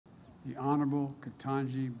the Honorable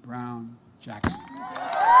Ketanji Brown Jackson.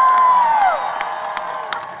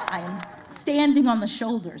 I am standing on the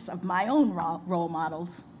shoulders of my own role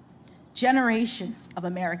models, generations of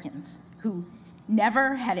Americans who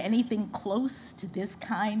never had anything close to this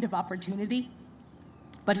kind of opportunity,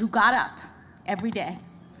 but who got up every day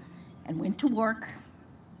and went to work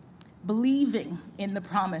believing in the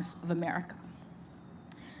promise of America,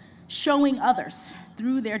 showing others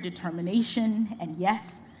through their determination and,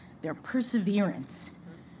 yes, their perseverance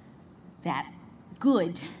that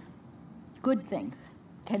good things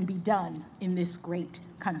can be done in this great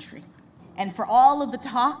country. And for all of the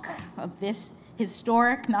talk of this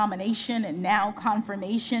historic nomination and now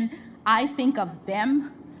confirmation, I think of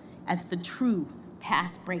them as the true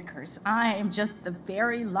path breakers. I am just the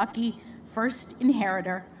very lucky first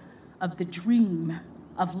inheritor of the dream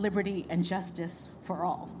of liberty and justice for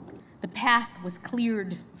all. The path was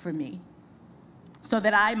cleared for me so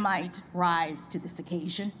that I might rise to this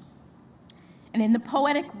occasion. And in the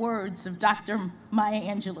poetic words of Dr. Maya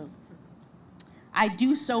Angelou, I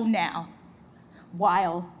do so now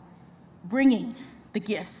while bringing the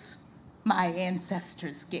gifts my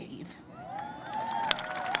ancestors gave.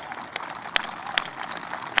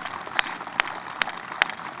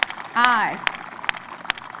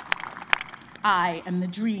 I am the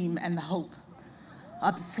dream and the hope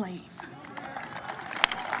of the slave.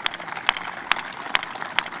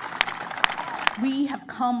 We have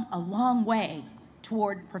come a long way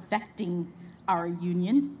toward perfecting our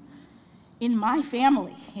union. In my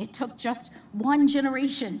family, it took just one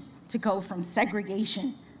generation to go from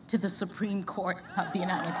segregation to the Supreme Court of the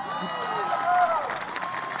United States.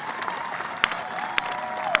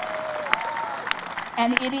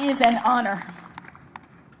 And it is an honor,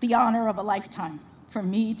 the honor of a lifetime, for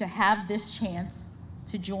me to have this chance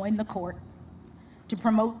to join the court, to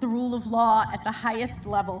promote the rule of law at the highest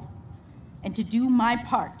level, and to do my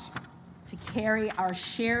part to carry our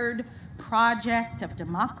shared project of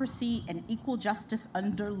democracy and equal justice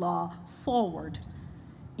under law forward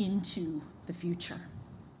into the future.